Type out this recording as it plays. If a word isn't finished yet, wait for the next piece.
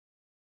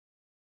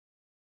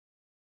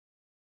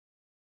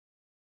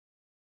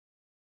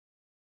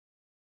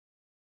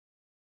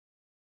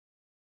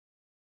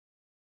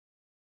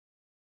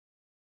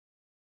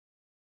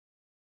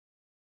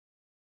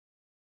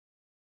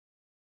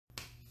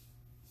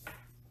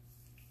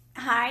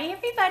Hi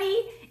everybody,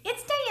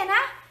 it's Diana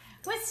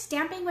with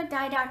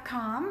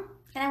stampingwithdie.com,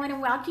 and I want to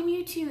welcome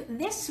you to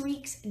this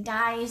week's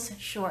Dies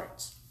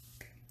Shorts.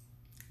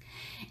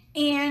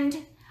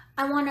 And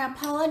I want to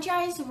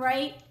apologize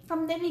right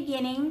from the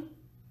beginning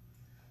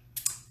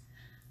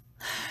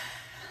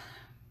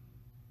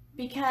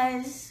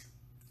because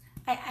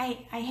I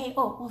hate,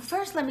 oh, well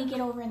first let me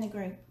get over in the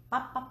group.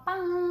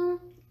 All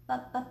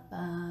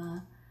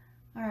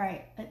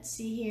right, let's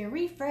see here,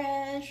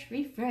 refresh.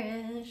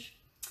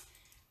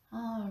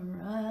 All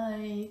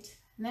right,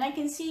 and then I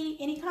can see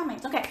any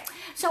comments. Okay,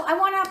 so I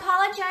want to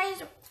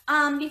apologize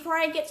before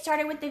I get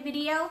started with the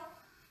video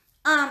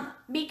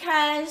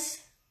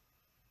because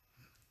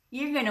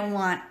you're gonna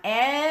want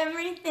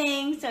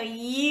everything so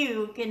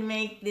you can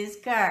make this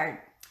card.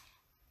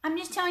 I'm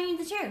just telling you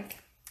the truth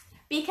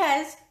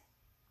because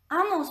I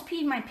almost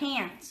peed my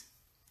pants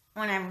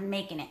when I'm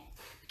making it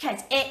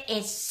because it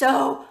is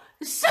so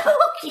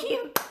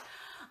cute.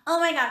 Oh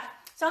my gosh.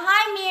 So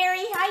hi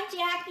Mary, hi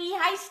Jackie,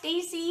 hi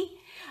Stacy.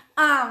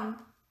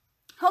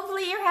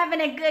 Hopefully you're having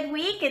a good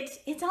week.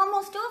 It's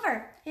almost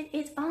over.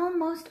 It's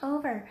almost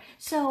over.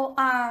 So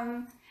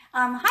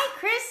hi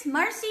Chris,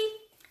 Marcy.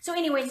 So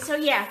anyway, so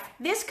yeah,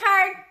 this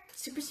card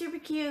super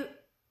cute.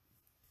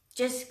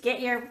 Just get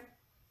your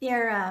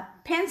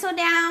pencil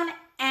down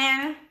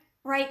and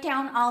write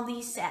down all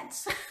these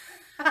sets.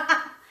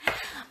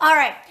 All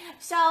right.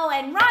 So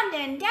and Rhonda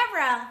and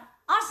Deborah,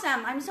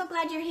 awesome. I'm so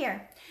glad you're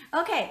here.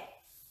 Okay.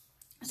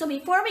 So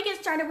before we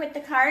get started with the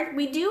card,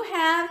 we do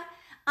have,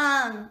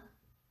 I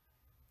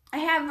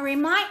have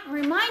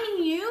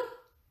reminding you,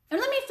 and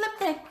let me flip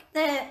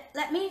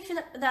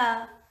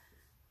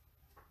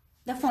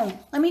the phone.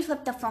 Let me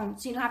flip the phone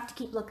so you don't have to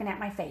keep looking at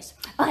my face.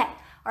 Okay,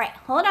 all right,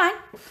 hold on.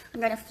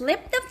 I'm gonna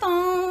flip the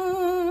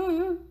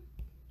phone.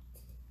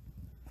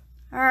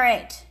 All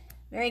right,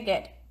 very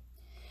good.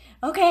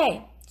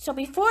 Okay, so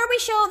before we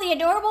show the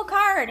adorable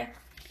card,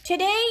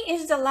 today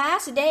is the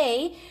last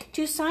day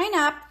to sign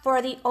up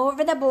for the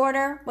Over the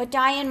Border with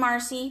Di and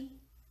Marcy.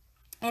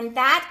 And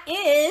that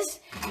is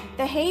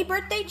the Hey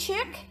Birthday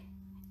Chick.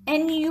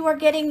 And you are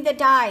getting the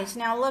dies.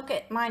 Now look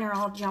at mine are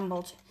all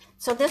jumbled.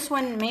 So this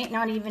one may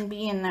not even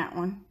be in that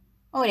one.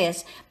 Oh, it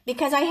is.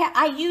 Because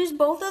I used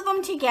both of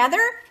them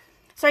together.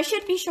 So I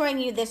should be showing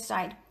you this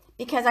side.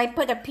 Because I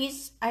put the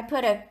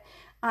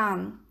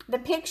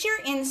picture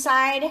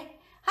inside.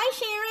 Hi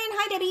Sharon,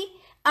 hi Debbie.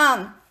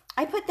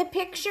 I put the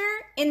picture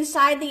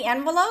inside the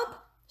envelope,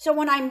 so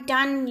when I'm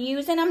done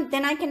using them,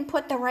 then I can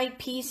put the right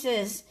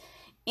pieces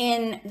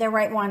in the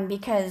right one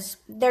because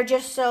they're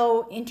just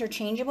so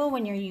interchangeable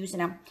when you're using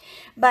them.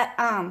 But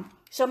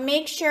so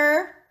make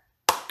sure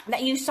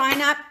that you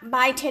sign up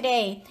by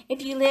today.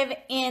 If you live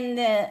in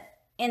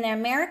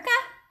America,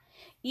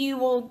 you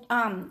will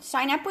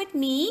sign up with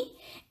me,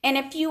 and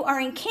if you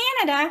are in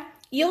Canada,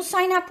 you'll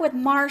sign up with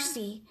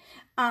Marcy.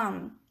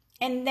 And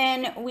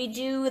then we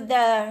do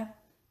the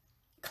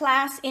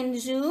class in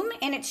Zoom,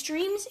 and it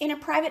streams in a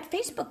private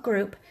Facebook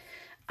group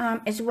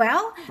as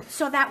well,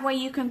 so that way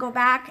you can go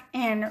back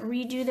and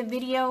redo the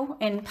video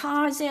and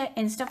pause it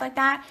and stuff like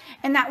that.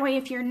 And that way,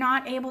 if you're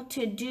not able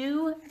to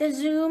do the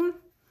Zoom,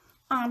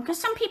 because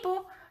some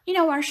people, you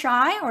know, are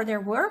shy or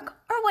their work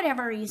or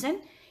whatever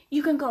reason,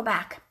 you can go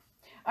back.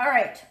 All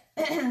right,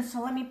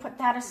 so let me put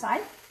that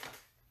aside.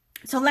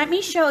 So let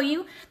me show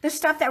you the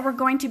stuff that we're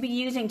going to be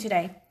using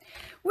today.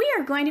 We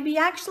are going to be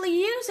actually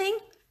using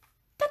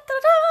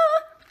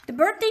the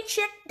Birthday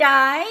Chick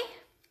die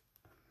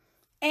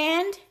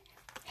and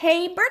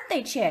Hey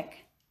Birthday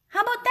Chick.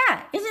 How about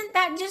that? Isn't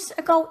that just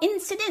a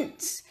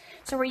coincidence?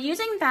 So we're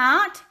using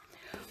that.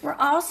 We're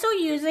also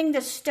using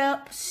the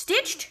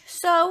Stitched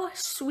So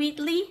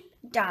Sweetly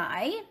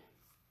die.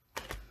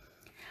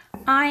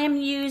 I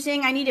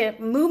need to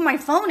move my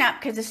phone up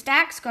because the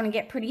stack's going to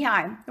get pretty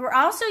high. We're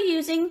also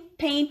using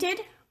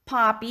Painted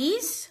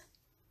Poppies.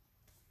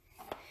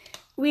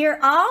 We are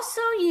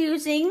also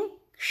using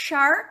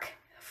Shark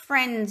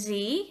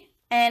Frenzy,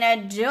 an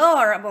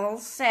adorable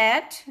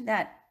set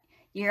that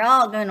you're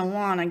all going to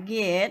want to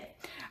get.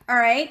 All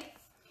right.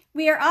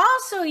 We are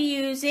also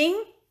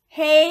using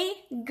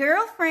Hey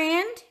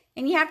Girlfriend,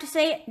 and you have to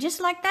say it just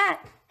like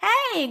that.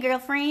 Hey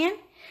girlfriend.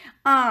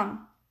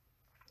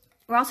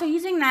 We're also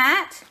using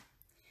that.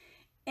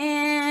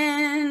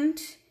 And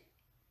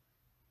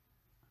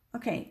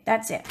okay,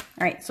 that's it.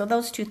 All right. So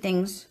those two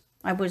things,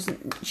 I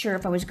wasn't sure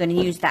if I was going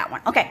to use that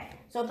one. Okay.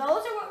 So those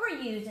are what we're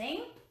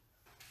using.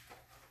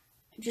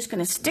 I'm just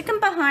going to stick them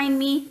behind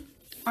me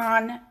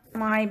on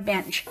my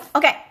bench.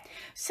 Okay,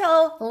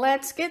 so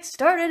let's get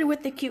started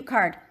with the cute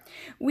card.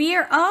 We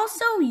are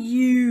also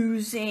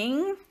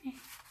using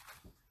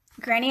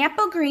Granny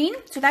Apple Green.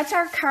 So that's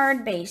our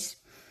card base.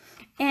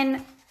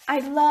 And I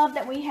love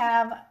that we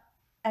have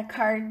a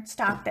card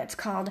stock that's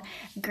called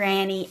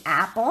Granny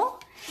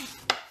Apple.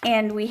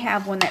 And we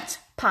have one that's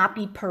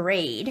Poppy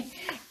Parade.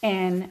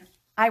 And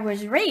I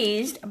was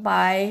raised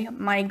by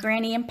my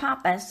granny and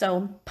papa,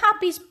 so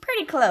Poppy's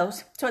pretty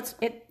close. So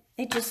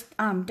it just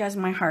does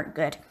my heart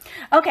good.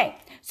 Okay,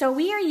 so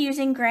we are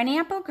using Granny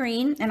Apple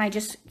Green, and I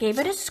just gave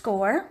it a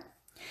score.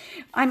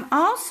 I'm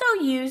also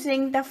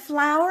using the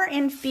Flower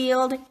and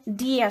Field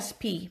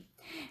DSP.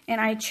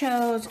 And I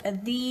chose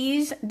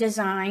these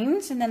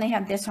designs, and then they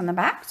have this on the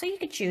back, so you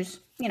could choose,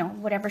 you know,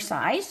 whatever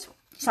side.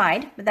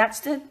 But that's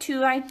the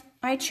two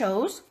I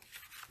chose.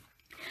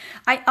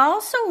 I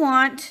also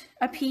want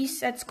a piece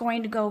that's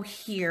going to go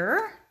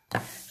here.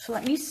 So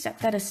let me set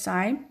that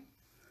aside.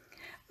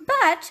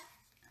 But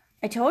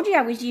I told you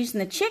I was using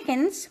the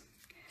chickens.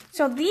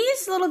 So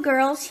these little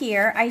girls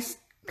here, I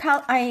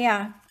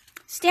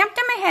stamped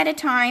them ahead of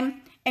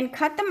time and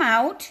cut them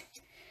out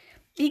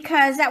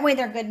because that way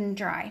they're good and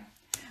dry.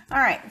 All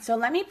right, so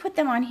let me put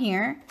them on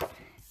here.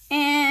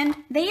 And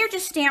they are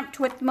just stamped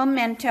with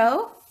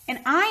Memento. And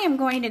I am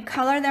going to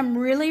color them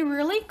really,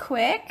 really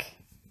quick.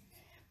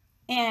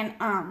 And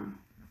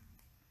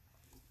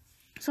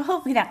so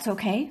hopefully that's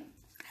okay.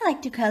 I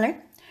like to color.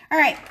 All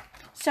right,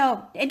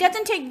 so it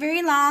doesn't take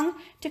very long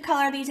to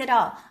color these at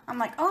all. I'm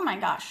like, oh my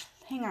gosh,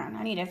 hang on.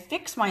 I need to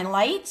fix my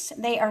lights.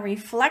 They are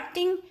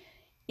reflecting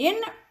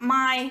in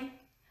my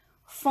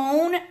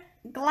phone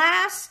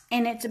glass,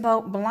 and it's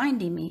about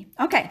blinding me.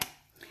 Okay,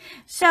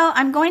 so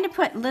I'm going to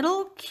put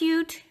little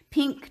cute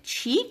pink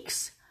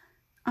cheeks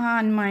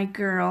on my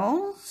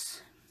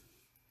girls.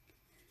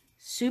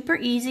 Super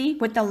easy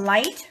with the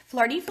light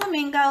Flirty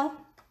Flamingo.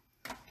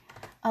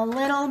 A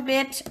little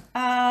bit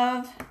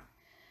of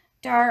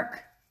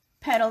dark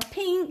petal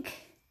pink.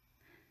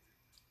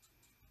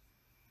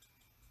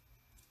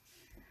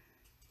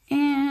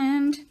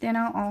 And then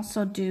I'll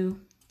also do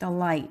the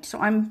light. So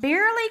I'm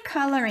barely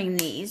coloring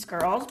these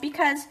girls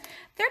because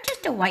they're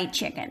just a white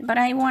chicken, but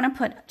I want to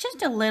put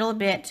just a little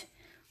bit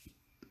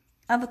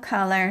of a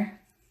color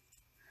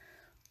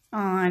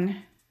on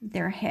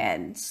their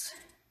heads.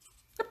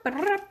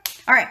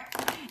 All right,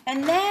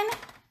 and then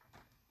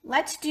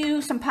let's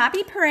do some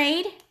Poppy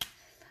Parade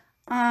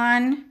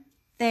on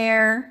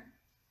their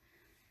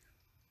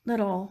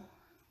little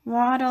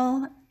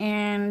waddle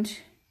and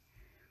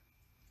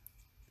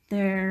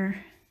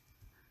their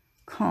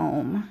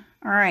comb.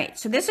 All right,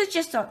 so this is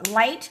just a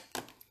light,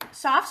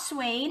 soft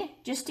suede,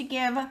 just to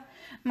give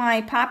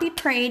my Poppy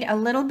Parade a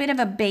little bit of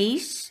a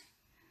base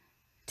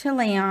to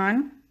lay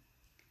on.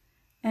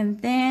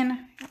 And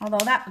then,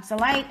 although that was the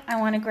light, I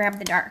want to grab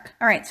the dark.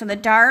 All right, so the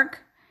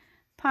dark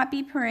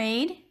Poppy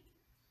Parade.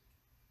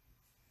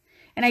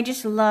 And I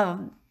just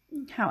love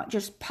how it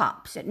just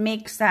pops. It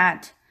makes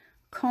that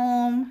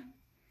comb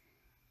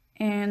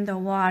and the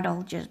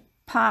waddle just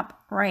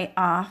pop right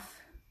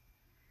off.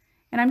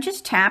 And I'm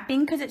just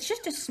tapping because it's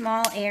just a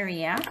small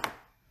area.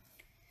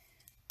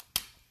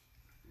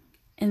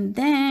 And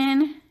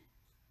then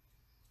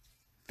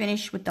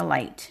finish with the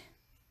light.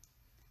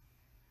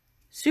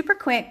 Super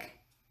quick.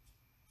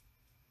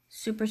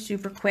 Super,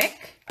 super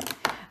quick.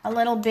 A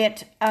little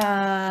bit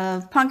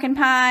of pumpkin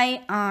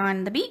pie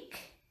on the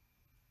beak.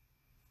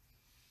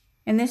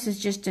 And this is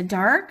just a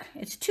dark.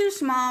 It's too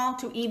small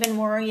to even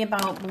worry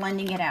about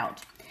blending it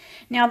out.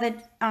 Now the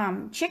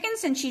chicken,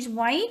 since she's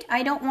white,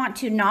 I don't want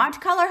to not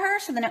color her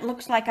so then it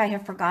looks like I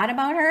have forgot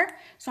about her.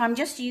 So I'm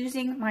just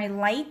using my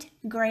light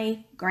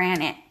gray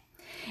granite.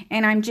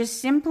 And I'm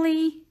just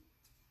simply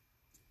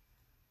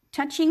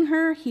touching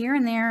her here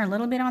and there, a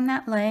little bit on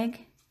that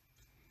leg.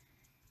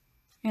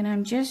 And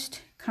I'm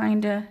just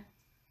kind of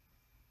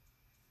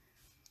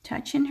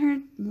touching her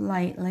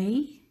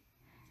lightly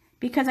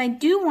because I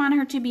do want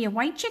her to be a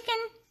white chicken,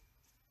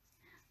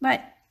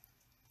 but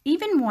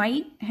even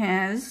white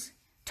has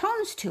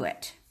tones to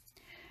it.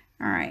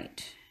 All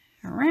right,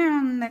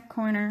 around that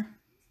corner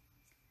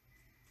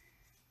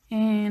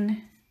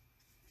and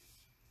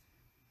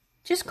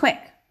just quick.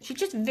 She's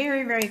just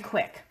very, very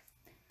quick.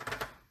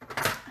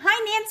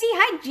 Hi, Nancy.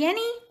 Hi,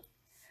 Jenny.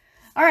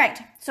 All right,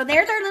 so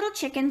there's our little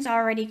chickens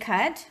already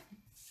cut.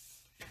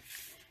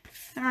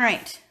 All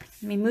right,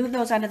 let me move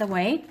those out of the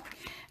way.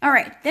 All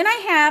right, then I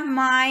have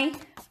my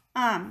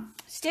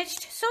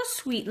Stitched So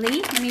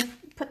Sweetly. Let me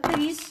put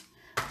these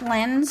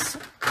blends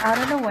out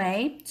of the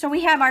way. So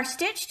we have our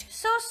Stitched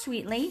So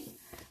Sweetly.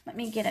 Let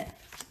me get it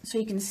so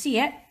you can see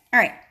it. All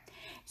right,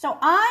 so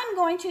I'm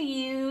going to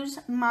use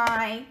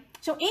my,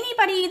 so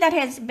anybody that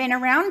has been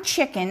around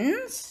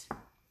chickens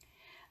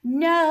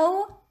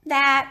know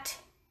that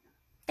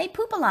they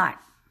poop a lot.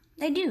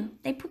 They do.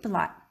 They poop a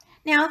lot.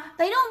 Now,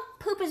 they don't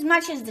poop as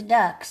much as the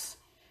ducks,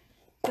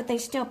 but they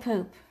still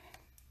poop.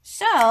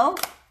 So,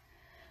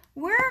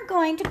 we're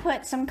going to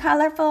put some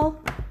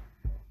colorful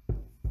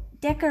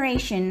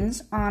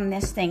decorations on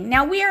this thing.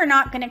 Now, we are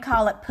not going to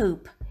call it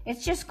poop.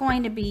 It's just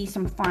going to be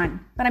some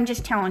fun. But I'm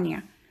just telling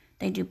you,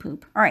 they do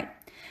poop. All right.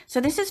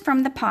 So, this is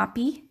from the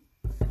Poppy.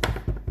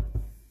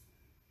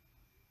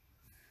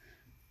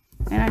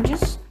 And I'm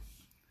just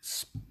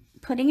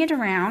putting it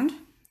around.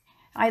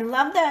 I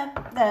love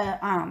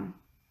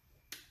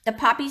the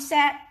Poppy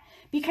set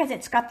because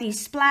it's got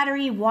these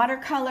splattery,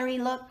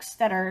 watercolory looks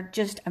that are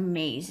just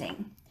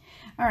amazing.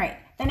 All right,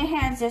 then it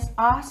has this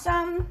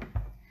awesome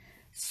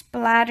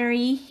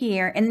splattery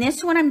here. And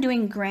this one I'm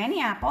doing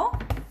Granny Apple.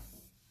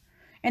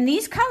 And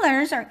these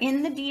colors are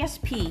in the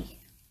DSP.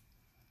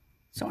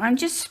 So I'm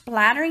just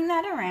splattering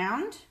that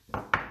around.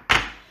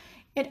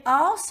 It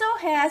also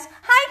has,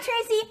 hi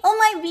Tracy, oh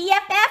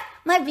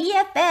my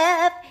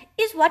VFF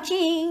is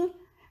watching.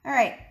 All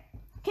right,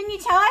 can you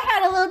tell I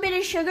had a little bit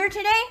of sugar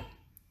today?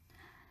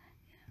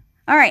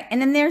 All right, and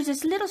then there's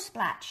this little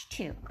splash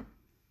too.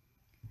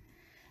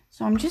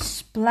 So I'm just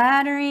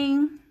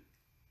splattering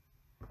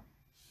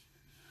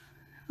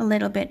a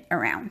little bit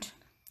around.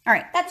 All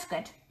right, that's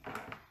good.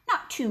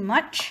 Not too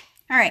much.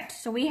 All right,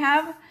 so we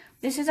have,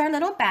 this is our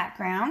little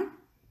background.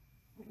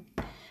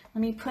 Let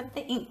me put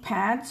the ink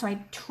pad so I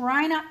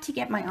try not to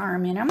get my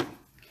arm in them.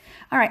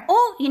 All right,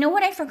 oh, you know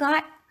what I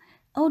forgot?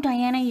 Oh,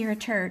 Diana, you're a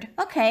turd.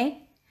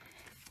 Okay,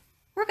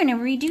 we're gonna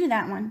redo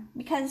that one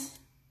because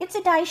it's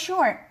a die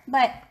short,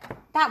 but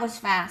that was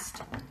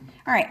fast.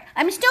 All right,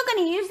 I'm still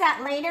gonna use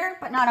that later,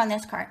 but not on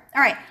this card.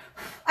 All right,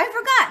 I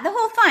forgot the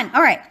whole fun.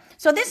 All right,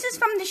 so this is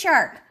from the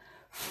shark.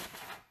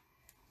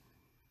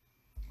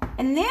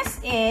 And this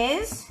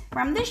is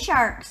from the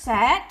shark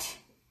set.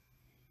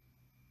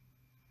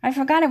 I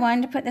forgot I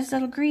wanted to put this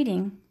little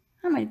greeting.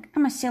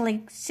 I'm a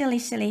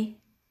silly.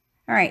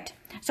 All right,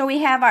 so we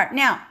have our,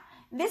 now,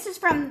 this is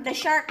from the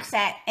shark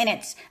set, and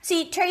it's,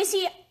 see,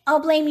 Tracy, I'll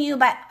blame you,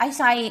 but I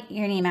saw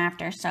your name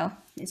after, so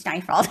it's not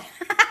your fault.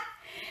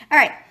 All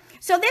right,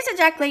 so this is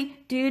exactly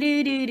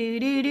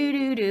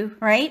do,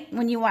 right?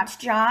 When you watch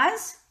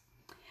Jaws.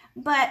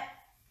 But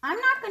I'm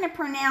not going to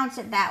pronounce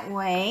it that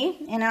way,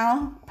 and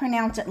I'll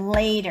pronounce it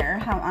later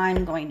how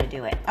I'm going to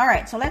do it. All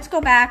right, so let's go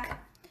back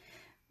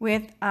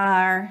with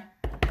our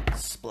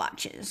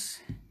splotches.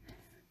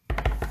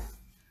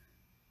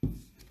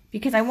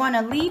 Because I want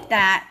to leave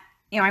that,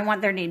 you know, I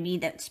want there to be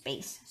that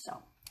space.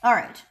 So, all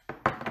right.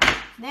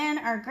 Then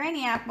our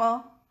granny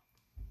apple.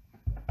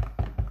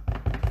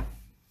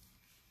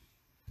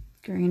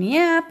 Granny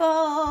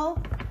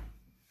apple.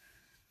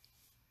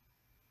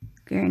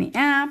 Granny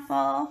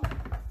apple.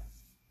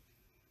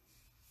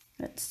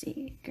 Let's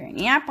see,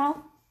 granny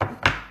apple.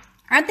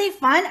 Aren't they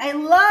fun? I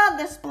love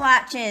the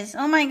splotches.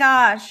 Oh my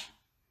gosh.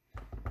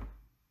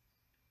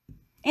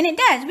 And it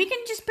does. We can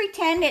just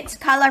pretend it's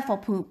colorful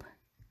poop.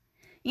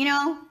 You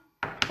know,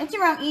 it's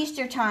around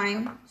Easter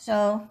time,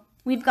 so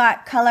we've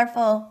got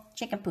colorful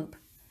chicken poop.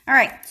 All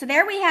right, so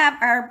there we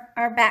have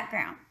our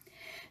background.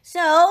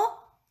 So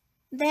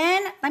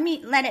then let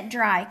me let it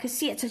dry, because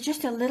see, it's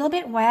just a little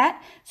bit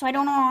wet, so I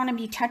don't want to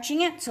be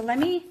touching it. So let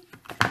me,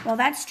 while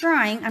that's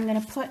drying, I'm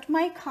going to put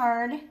my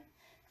card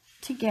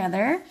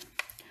together.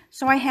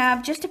 So I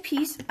have just a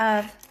piece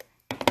of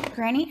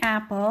granny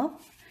apple,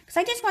 because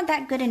I just want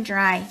that good and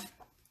dry.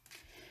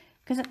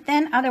 Because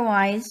then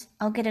otherwise,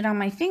 I'll get it on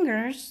my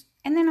fingers,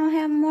 and then I'll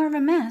have more of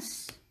a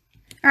mess.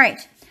 All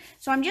right,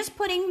 so I'm just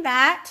putting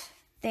that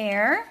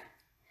there.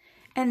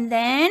 And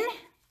then,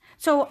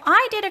 so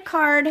I did a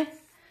card,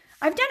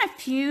 I've done a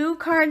few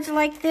cards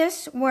like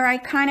this where I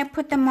kind of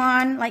put them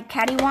on like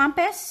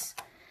cattywampus.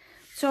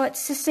 So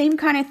it's the same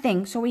kind of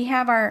thing. So we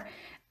have our,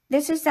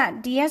 this is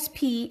that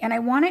DSP, and I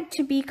want it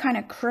to be kind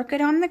of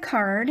crooked on the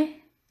card,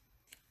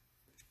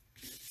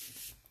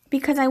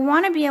 because I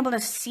want to be able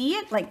to see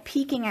it like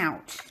peeking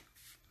out.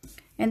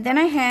 And then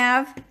I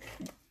have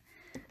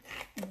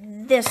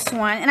this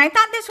one, and I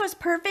thought this was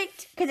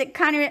perfect because it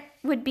kind of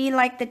would be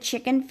like the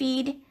chicken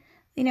feed,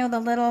 you know, the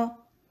little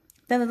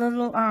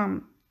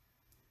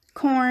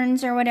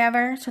corns or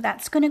whatever. So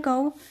that's going to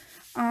go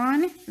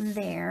on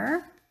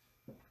there.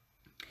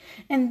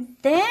 And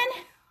then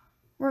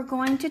we're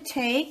going to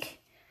take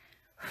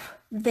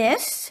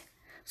this.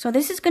 So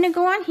this is going to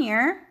go on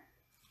here.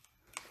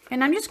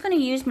 And I'm just going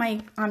to use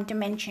my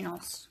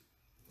dimensionals.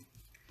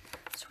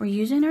 So we're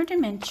using our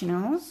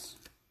dimensionals.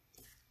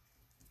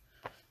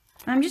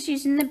 I'm just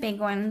using the big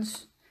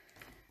ones.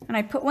 And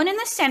I put one in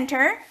the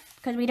center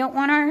because we don't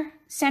want our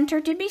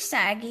center to be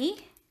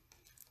saggy.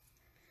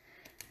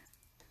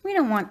 We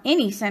don't want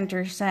any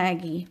center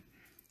saggy.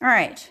 All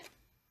right.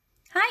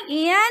 Hi,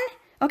 Ian.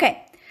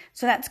 Okay,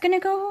 so that's going to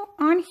go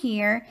on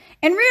here.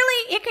 And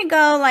really, it could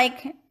go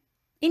like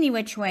any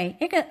which way.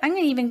 I'm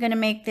even going to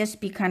make this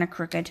be kind of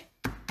crooked.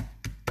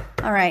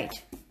 All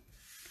right.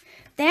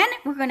 Then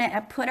we're going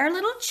to put our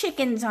little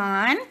chickens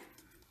on.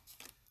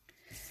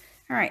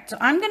 All right, so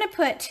I'm going to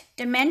put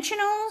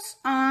dimensionals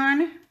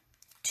on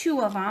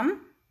 2 of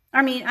them.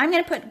 I'm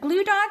going to put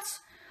glue dots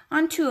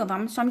on 2 of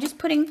them. So I'm just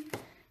putting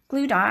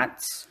glue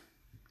dots.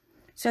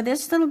 So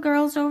this little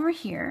girl's over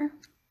here.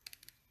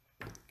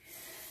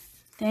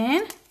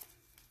 Then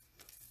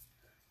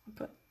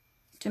put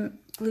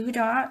glue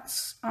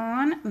dots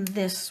on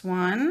this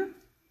one.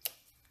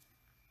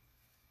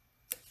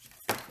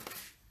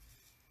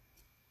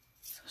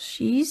 So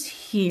she's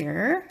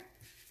here.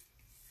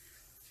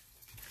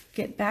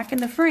 Get back in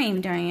the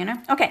frame,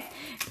 Diana. Okay,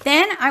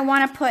 then I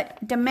want to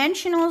put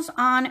dimensionals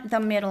on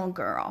the middle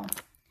girl.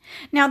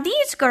 Now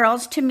these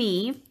girls, to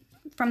me,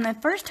 from the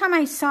first time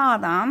I saw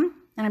them,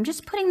 and I'm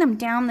just putting them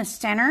down the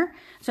center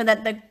so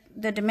that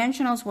the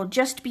dimensionals will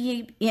just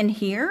be in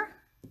here.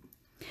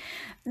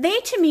 They,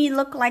 to me,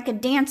 look like a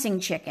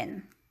dancing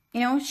chicken. You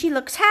know, she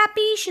looks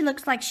happy. She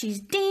looks like she's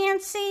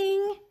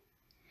dancing.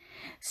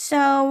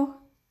 So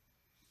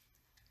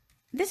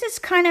this is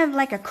kind of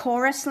like a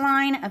chorus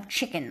line of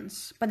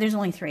chickens, but there's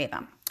only 3 of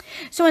them.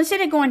 So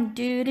instead of going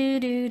do do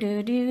do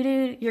do do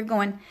do, you're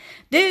going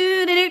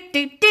do do do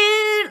do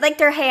do, like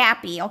they're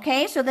happy,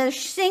 okay? So they're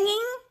singing,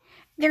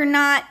 they're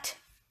not,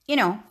 you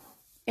know,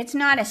 it's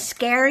not a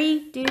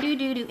scary do do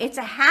do do, it's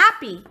a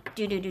happy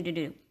do do do do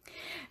do.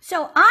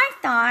 So I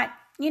thought,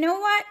 you know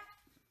what?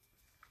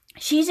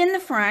 She's in the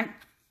front.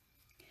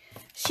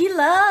 She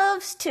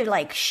loves to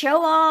like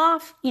show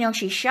off, you know,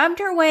 she shoved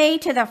her way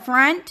to the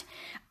front.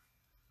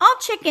 All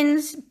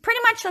chickens pretty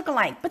much look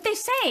alike, but they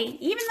say,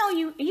 even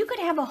though you could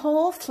have a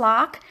whole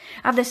flock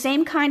of the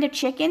same kind of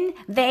chicken,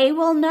 they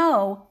will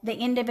know the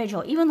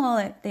individual, even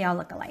though they all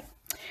look alike.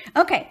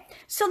 Okay,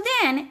 so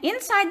then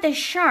inside the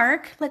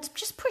shark, let's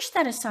just push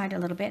that aside a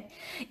little bit.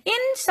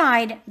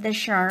 Inside the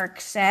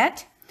shark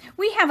set,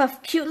 we have a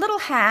cute little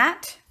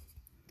hat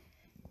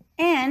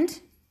and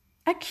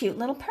a cute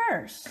little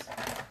purse.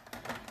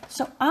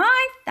 So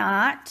I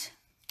thought,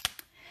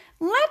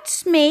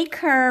 let's make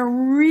her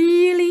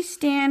really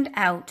stand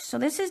out. So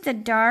this is the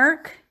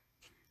dark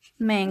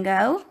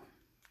mango.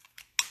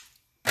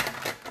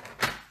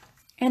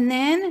 And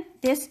then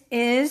this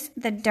is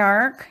the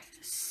dark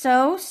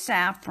so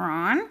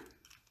saffron.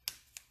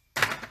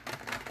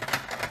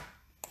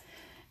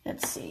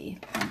 Let's see.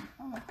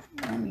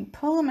 Let me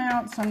pull them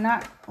out so I'm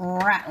not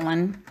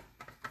rattling.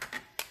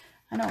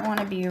 I don't want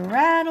to be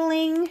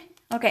rattling.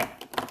 Okay.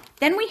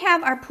 Then we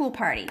have our pool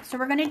party. So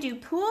we're going to do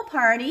pool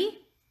party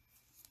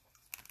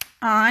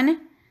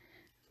on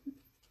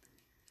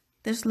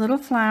this little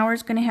flower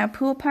is going to have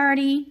pool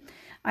party.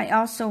 I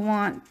also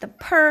want the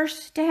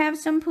purse to have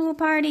some pool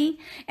party.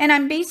 And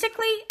I'm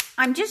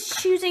just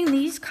choosing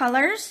these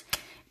colors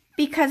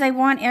because I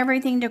want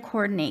everything to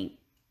coordinate.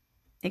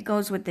 It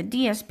goes with the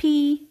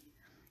DSP.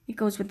 It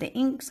goes with the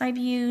inks I've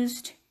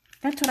used.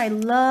 That's what I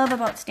love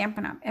about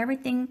Stampin' Up.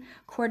 Everything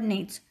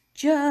coordinates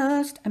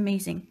just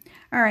amazing.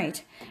 All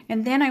right.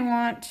 And then I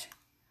want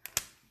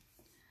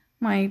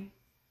my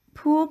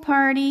pool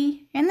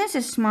party, and this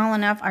is small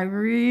enough. I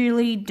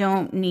really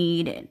don't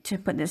need to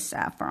put this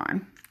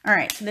saffron. All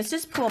right, so this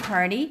is pool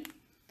party.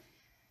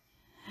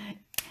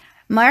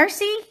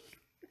 Marcy,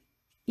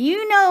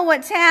 you know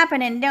what's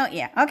happening, don't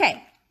you?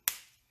 Okay,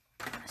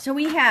 so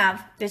we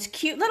have this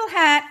cute little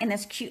hat and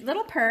this cute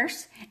little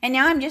purse, and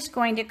now I'm just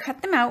going to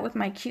cut them out with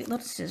my cute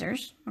little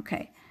scissors.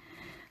 Okay,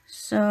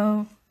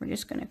 so we're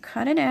just going to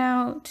cut it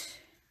out.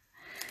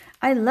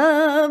 I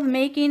love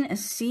making a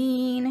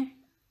scene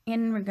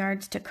in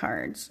regards to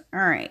cards. All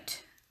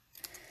right,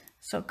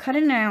 so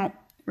cutting out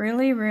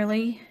really,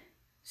 really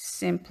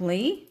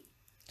simply.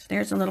 So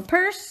there's a little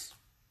purse.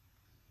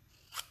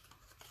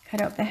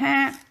 Cut out the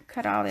hat,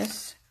 cut all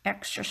this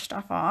extra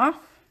stuff off.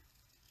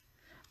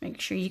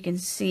 Make sure you can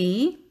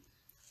see.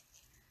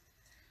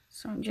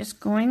 So I'm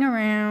just going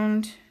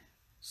around,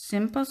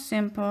 simple,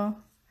 simple.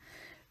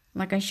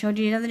 Like I showed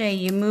you the other day,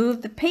 you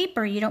move the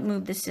paper, you don't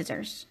move the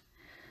scissors.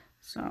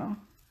 So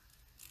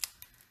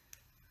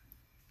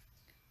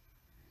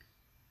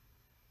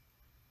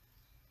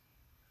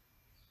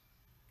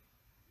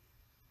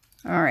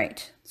all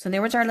right, so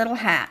there was our little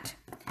hat.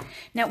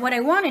 Now what I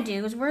want to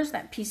do is, where's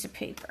that piece of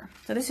paper?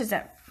 So this is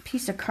that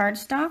piece of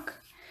cardstock.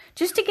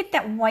 Just to get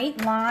that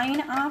white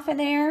line off of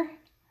there,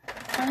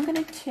 I'm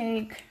going to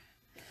take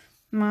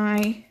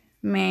my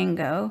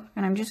mango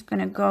and I'm just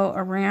going to go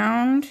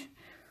around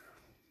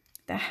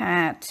the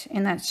hat,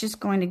 and that's just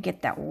going to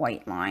get that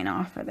white line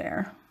off of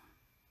there.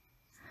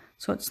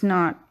 So it's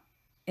not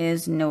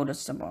as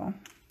noticeable.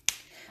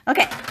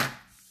 Okay,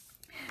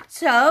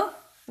 so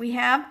we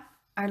have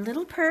our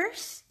little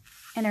purse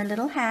and our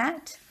little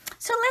hat.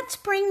 So let's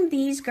bring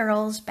these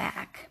girls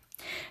back.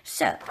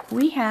 So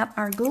we have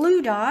our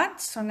glue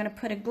dots. So I'm going to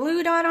put a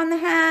glue dot on the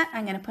hat.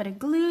 I'm going to put a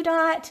glue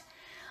dot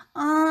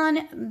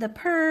on the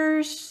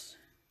purse.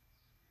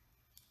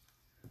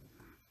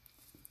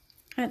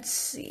 Let's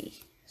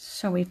see.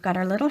 So we've got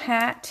our little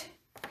hat.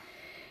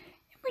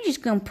 We're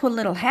just going to put a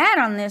little hat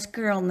on this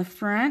girl in the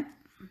front.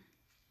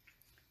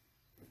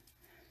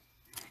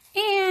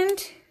 And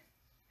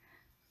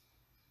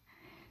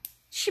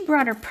she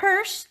brought her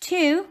purse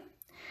too.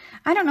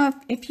 I don't know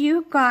if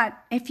you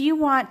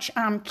watch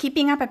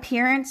Keeping Up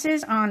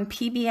Appearances on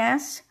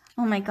PBS.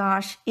 Oh my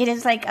gosh, it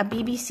is like a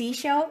BBC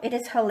show. It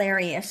is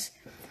hilarious.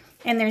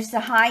 And there's the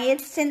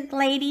Hyacinth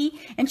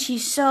lady, and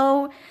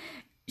I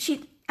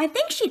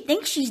think she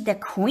thinks she's the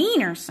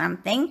queen or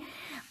something.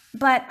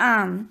 But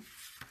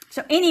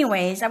so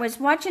anyways, I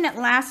was watching it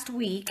last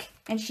week,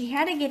 and she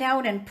had to get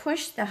out and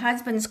push the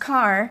husband's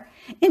car,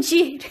 and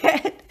she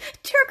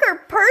took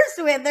her purse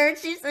with her.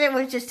 She said it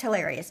was just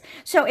hilarious.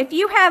 So if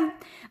you have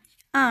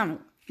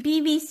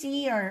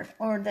BBC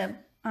or the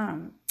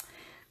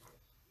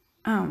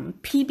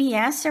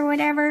PBS or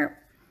whatever,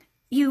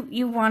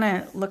 you want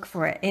to look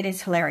for it. It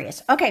is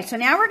hilarious. Okay, so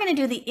now we're going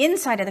to do the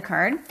inside of the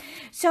card.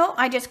 So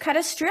I just cut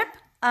a strip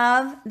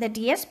of the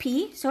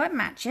DSP so it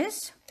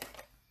matches.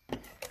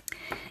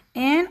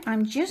 And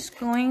I'm just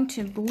going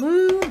to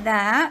glue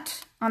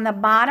that on the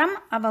bottom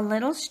of a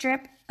little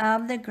strip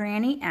of the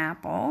Granny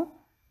Apple.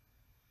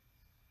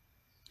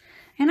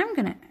 And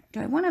do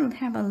I want to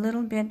have a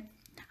little bit,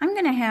 I'm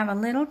going to have a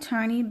little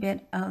tiny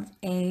bit of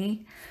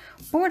a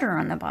border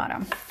on the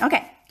bottom.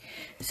 Okay,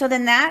 so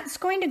then that's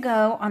going to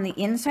go on the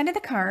inside of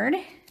the card.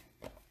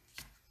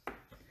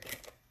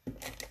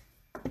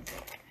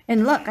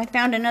 And look, I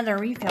found another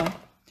refill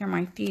for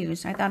my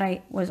fuse. I thought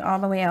I was all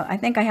the way out. I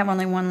think I have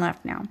only one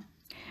left now.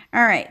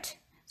 All right,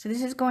 so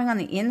this is going on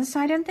the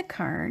inside of the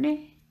card.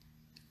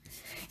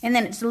 And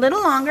then it's a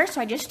little longer,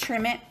 so I just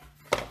trim it.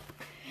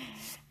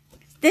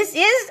 This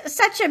is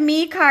such a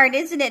me card,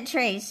 isn't it,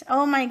 Trace?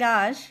 Oh my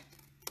gosh.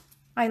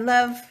 I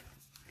love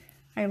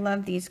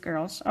these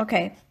girls.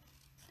 Okay.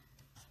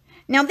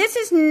 Now this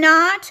is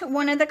not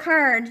one of the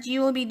cards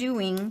you will be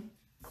doing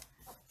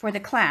for the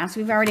class.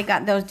 We've already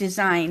got those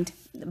designed.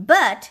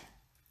 But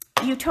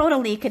you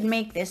totally could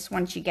make this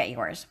once you get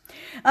yours.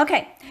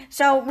 Okay,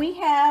 so we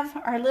have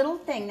our little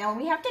thing. Now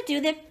we have to do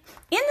the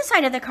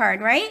inside of the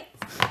card, right?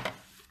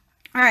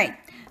 All right,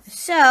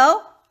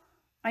 so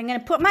I'm going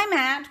to put my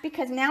mat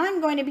because now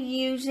I'm going to be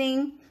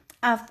using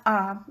a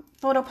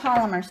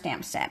photopolymer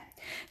stamp set.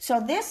 So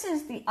this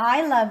is the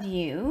I Love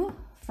You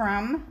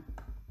from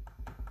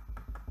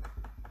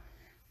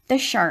the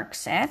shark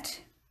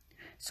set.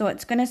 So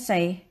it's going to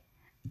say,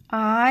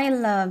 I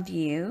love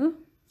you.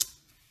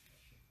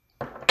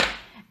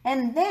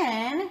 And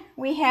then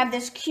we have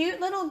this cute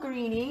little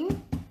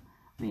greeting.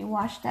 Let me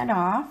wash that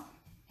off.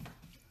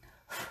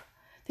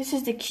 This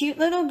is the cute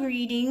little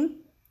greeting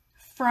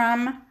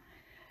from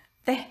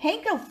the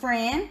Hey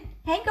Girlfriend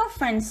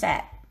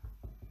set.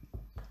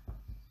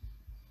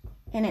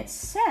 And it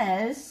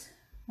says,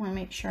 I want to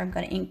make sure I've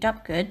got it inked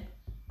up good.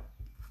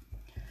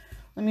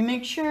 Let me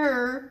make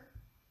sure.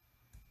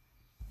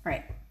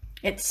 Right.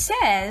 It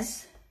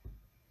says,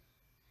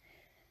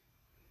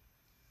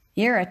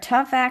 you're a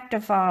tough act to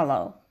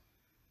follow.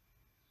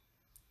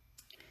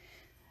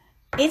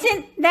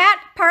 Isn't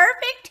that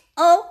perfect?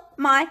 Oh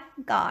my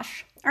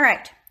gosh. All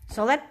right,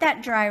 so let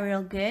that dry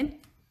real good.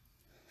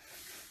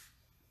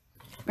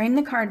 Bring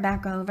the card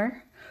back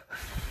over.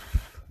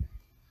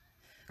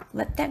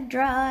 Let that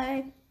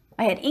dry.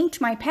 I had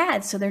inked my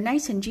pads, so they're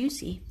nice and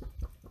juicy.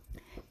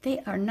 They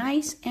are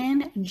nice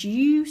and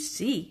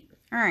juicy.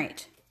 All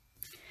right.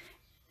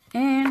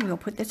 And we'll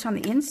put this on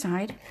the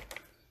inside.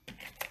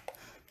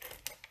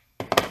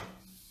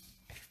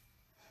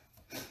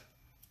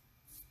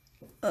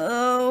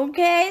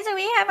 Okay, so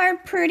we have our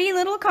pretty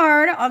little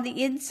card on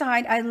the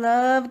inside. I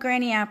love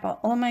Granny Apple.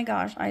 Oh my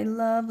gosh, I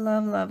love,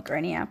 love, love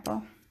Granny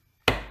Apple.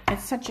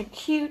 It's such a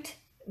cute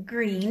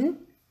green.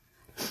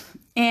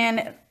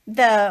 And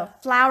the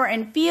Flower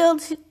and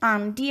Field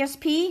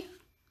DSP,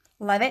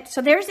 love it.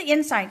 So there's the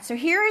inside. So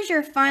here is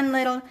your fun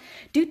little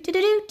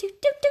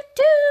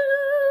do-do-do-do-do-do-do-do.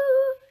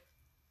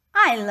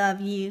 I love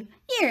you.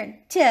 You're a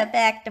tough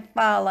act to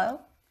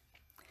follow.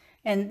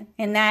 And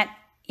that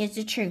is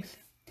the truth.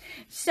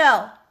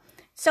 So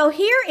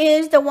here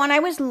is the one I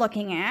was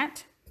looking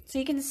at. So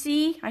you can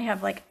see I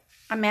have like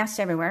a mess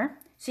everywhere.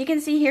 So you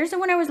can see here's the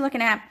one I was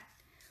looking at.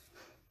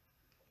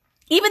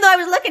 Even though I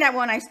was looking at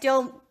one, I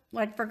still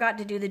like forgot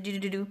to do the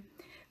do-do-do-do.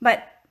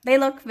 But they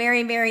look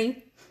very,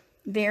 very,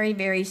 very,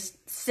 very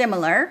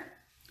similar.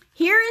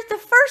 Here is the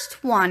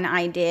first one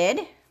I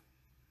did.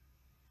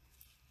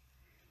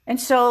 And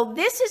so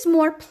this is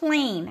more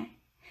plain.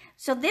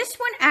 So this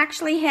one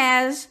actually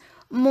has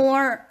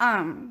more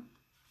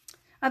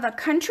of a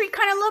country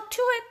kind of look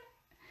to it.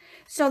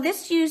 So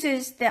this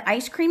uses the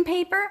ice cream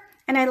paper,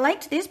 and I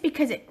liked this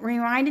because it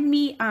reminded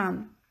me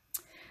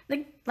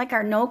like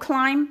our no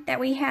climb that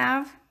we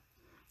have.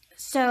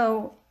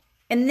 So,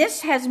 and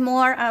this has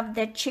more of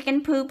the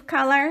chicken poop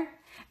color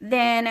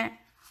than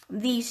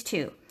these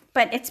two,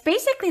 but it's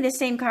basically the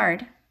same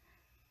card,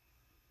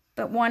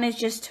 but one is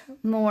just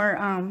more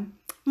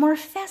more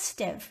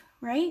festive,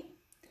 right?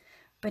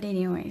 But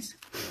anyways,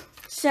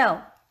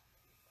 so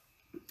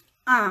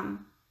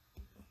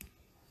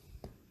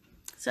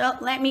so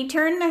let me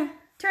turn the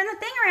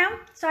thing around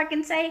so I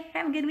can say,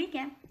 have a good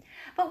weekend.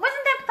 But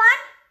wasn't that fun?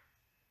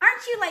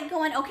 Aren't you like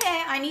going,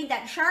 okay, I need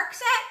that shark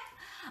set.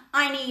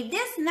 I need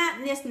this and that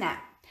and this and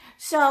that.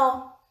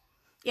 So,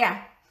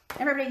 yeah,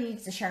 everybody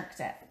needs the shark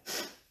set.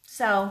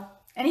 So,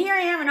 and here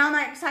I am in all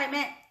my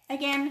excitement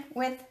again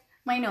with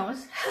my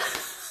nose.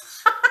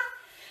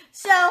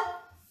 So,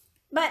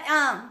 but,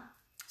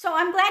 so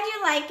I'm glad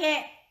you like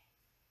it.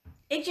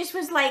 It just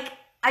was like,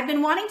 I've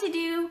been wanting to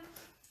do,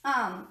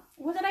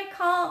 what did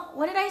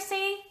I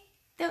say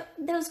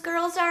those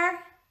girls are?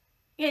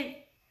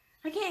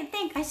 I can't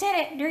think. I said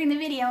it during the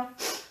video.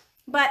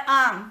 But,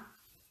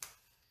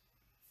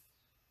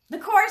 the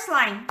chorus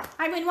line.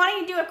 I've been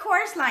wanting to do a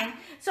chorus line.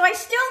 So I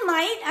still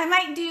might. I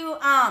might do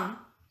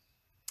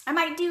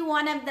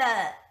one of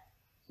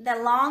the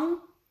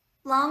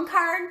long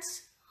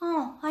cards.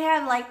 Oh, I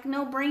have like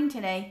no brain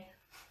today.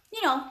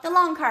 You know, the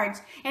long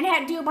cards. And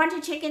do a bunch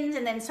of chickens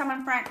and then some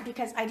in front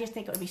because I just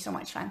think it would be so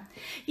much fun.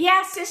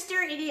 Yeah,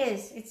 sister, it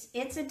is.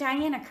 It's a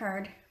Diana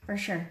card for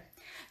sure.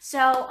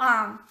 So,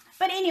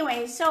 but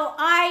anyway, so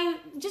I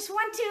just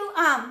want to,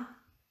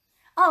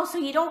 oh, so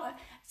you don't,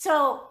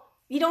 so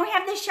You don't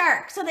have the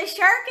shark. So the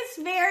shark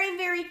is very,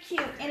 very cute.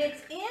 And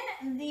it's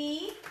in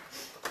the,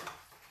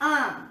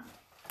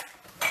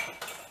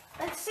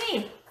 let's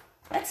see.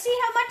 Let's see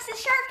how much the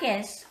shark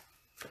is.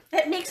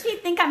 That makes me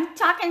think I'm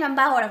talking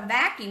about a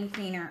vacuum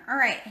cleaner. All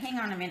right, hang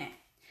on a minute.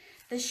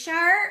 The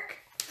shark.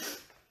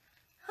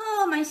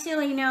 Oh, my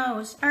silly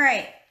nose. All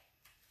right.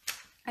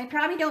 I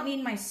probably don't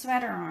need my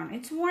sweater on.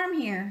 It's warm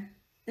here.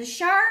 The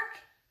shark,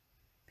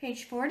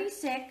 page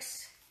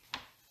 46.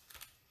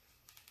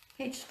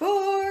 Page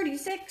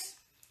 46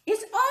 is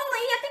only,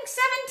 I think,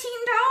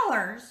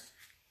 $17.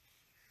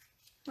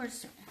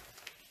 Where's it?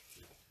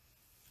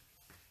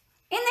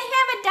 And they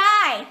have a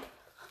die.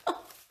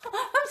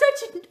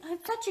 I'm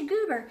such a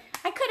goober.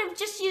 I could have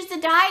just used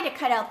the die to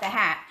cut out the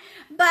hat.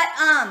 But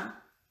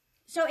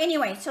so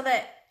anyway, so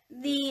the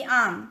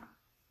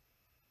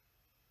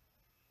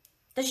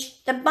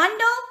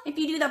bundle, if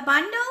you do the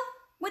bundle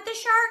with the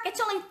shark, it's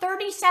only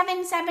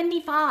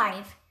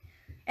 $37.75.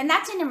 And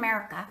that's in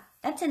America.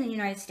 That's in the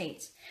United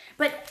States.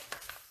 But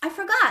I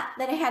forgot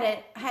that it had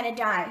a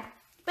die.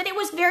 But it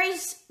was very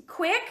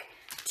quick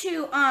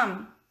to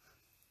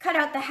cut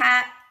out the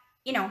hat,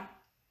 you know,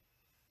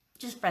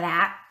 just for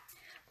that.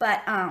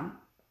 But oh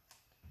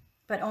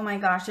my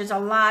gosh, there's a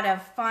lot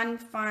of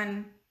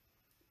fun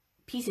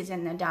pieces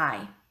in the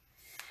die.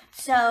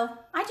 So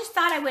I just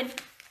thought I would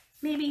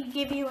maybe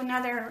give you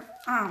another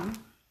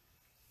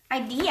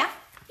idea,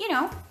 you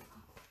know,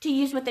 to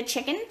use with the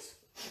chickens.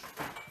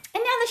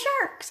 And now the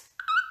sharks.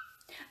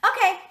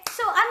 Okay,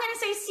 so I'm gonna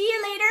say see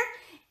you later.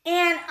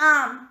 And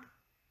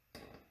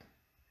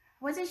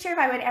wasn't sure if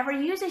I would ever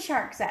use a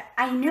shark set.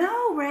 I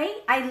know,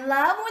 right? I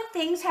love when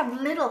things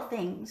have little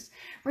things.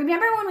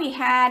 Remember when we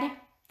had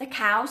the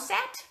cow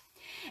set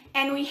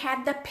and we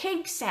had the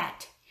pig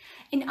set,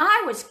 and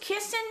I was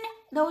kissing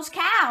those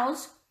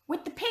cows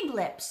with the pig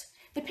lips.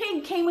 The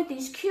pig came with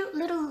these cute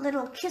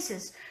little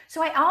kisses.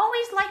 So I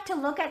always like to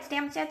look at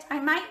stamp sets. I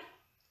might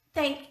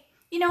think,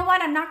 you know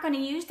what, I'm not going to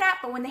use that,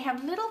 but when they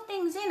have little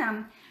things in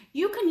them,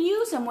 you can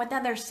use them with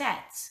other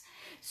sets.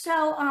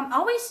 So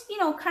always, you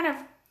know, kind of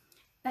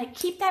like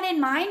keep that in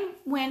mind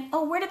when,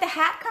 oh, where did the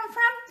hat come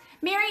from?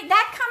 Mary,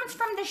 that comes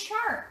from the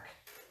shark.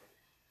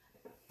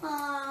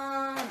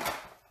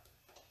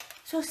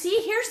 So see,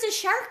 here's the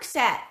shark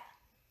set.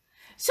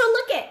 So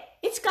look at,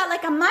 it's got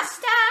like a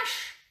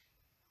mustache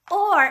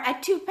or a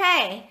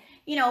toupee,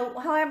 you know,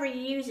 however you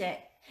use it.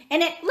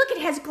 And look,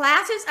 it has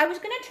glasses. I was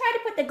going to try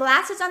to put the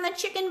glasses on the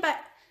chicken,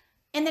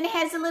 and then it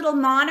has a little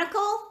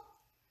monocle.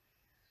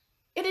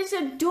 It is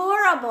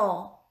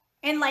adorable.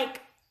 And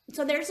like,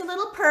 so there's a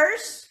little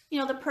purse, you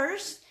know, the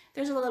purse,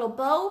 there's a little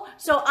bow.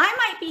 So I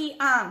might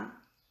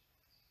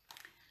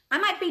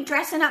be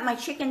dressing up my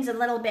chickens a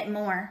little bit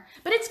more.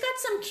 But it's got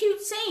some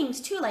cute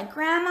sayings too, like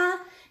grandma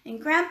and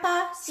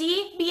grandpa.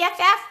 See,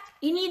 BFF,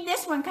 you need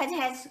this one because it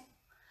has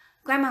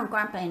grandma and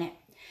grandpa in it.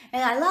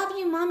 And I love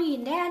you, mommy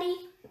and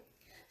daddy.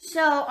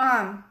 So,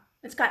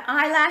 it's got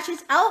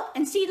eyelashes. Oh,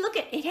 and see, look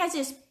at it has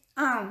this,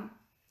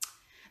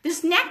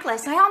 this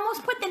necklace. I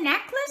almost put the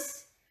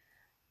necklace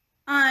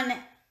on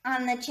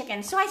the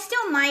chicken. So I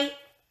still might,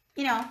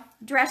 you know,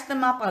 dress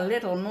them up a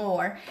little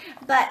more.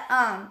 But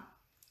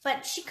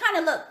she kind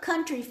of looked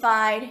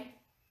countrified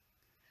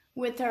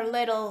with her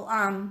little,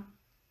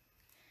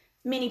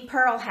 mini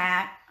pearl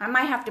hat. I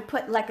might have to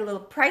put like a little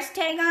price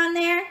tag on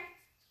there.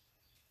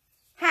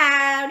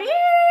 Howdy!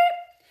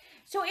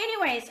 So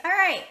anyways, all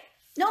right.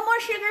 No more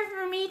sugar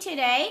for me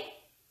today.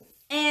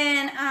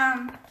 And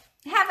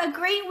have a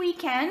great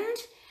weekend.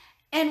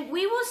 And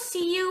we will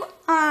see you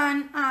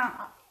on,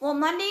 well,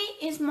 Monday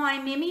is my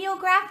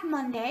mimeograph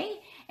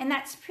Monday. And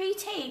that's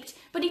pre-taped.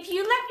 But if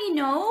you let me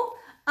know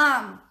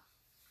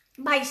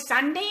by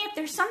Sunday, if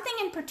there's something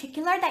in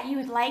particular that you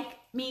would like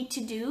me to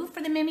do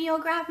for the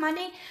mimeograph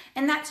Monday,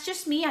 and that's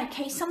just me, I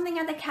case something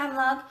at the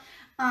catalog,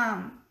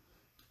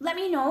 let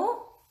me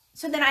know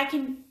so that I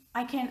can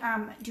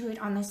do it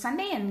on the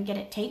Sunday and get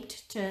it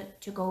taped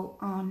to go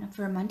on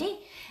for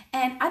Monday.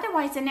 And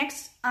otherwise, the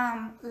next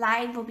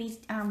live will be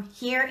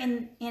here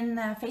in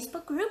the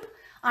Facebook group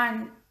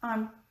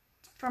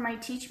for my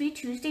Teach Me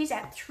Tuesdays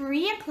at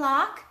 3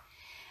 o'clock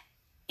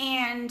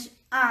and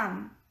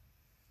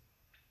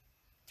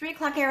 3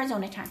 o'clock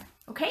Arizona time.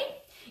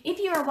 Okay. If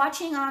you are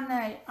watching on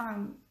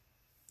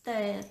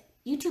the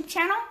YouTube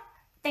channel,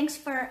 thanks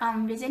for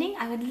visiting.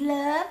 I would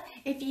love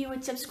if you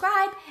would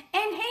subscribe.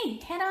 And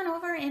hey, head on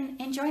over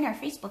and join our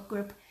Facebook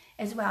group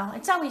as well.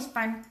 It's always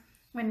fun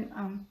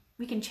when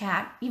we can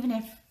chat, even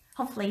if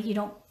hopefully you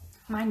don't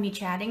mind me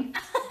chatting.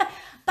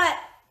 But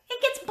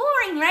it gets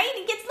boring, right?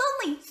 It gets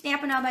lonely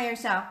stamping all by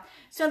yourself.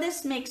 So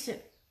this makes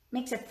it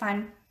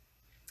fun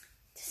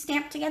to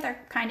stamp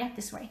together, kind of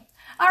this way.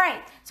 All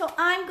right, so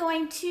I'm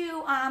going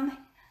to,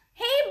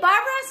 hey,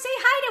 Barbara, say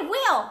hi to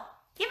Will.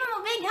 Give him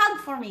a big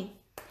hug for me.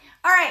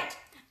 All right,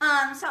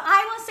 so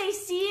I will say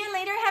see you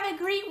later. Have a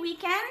great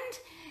weekend,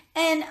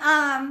 and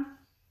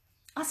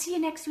I'll see you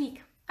next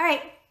week. All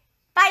right,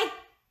 bye.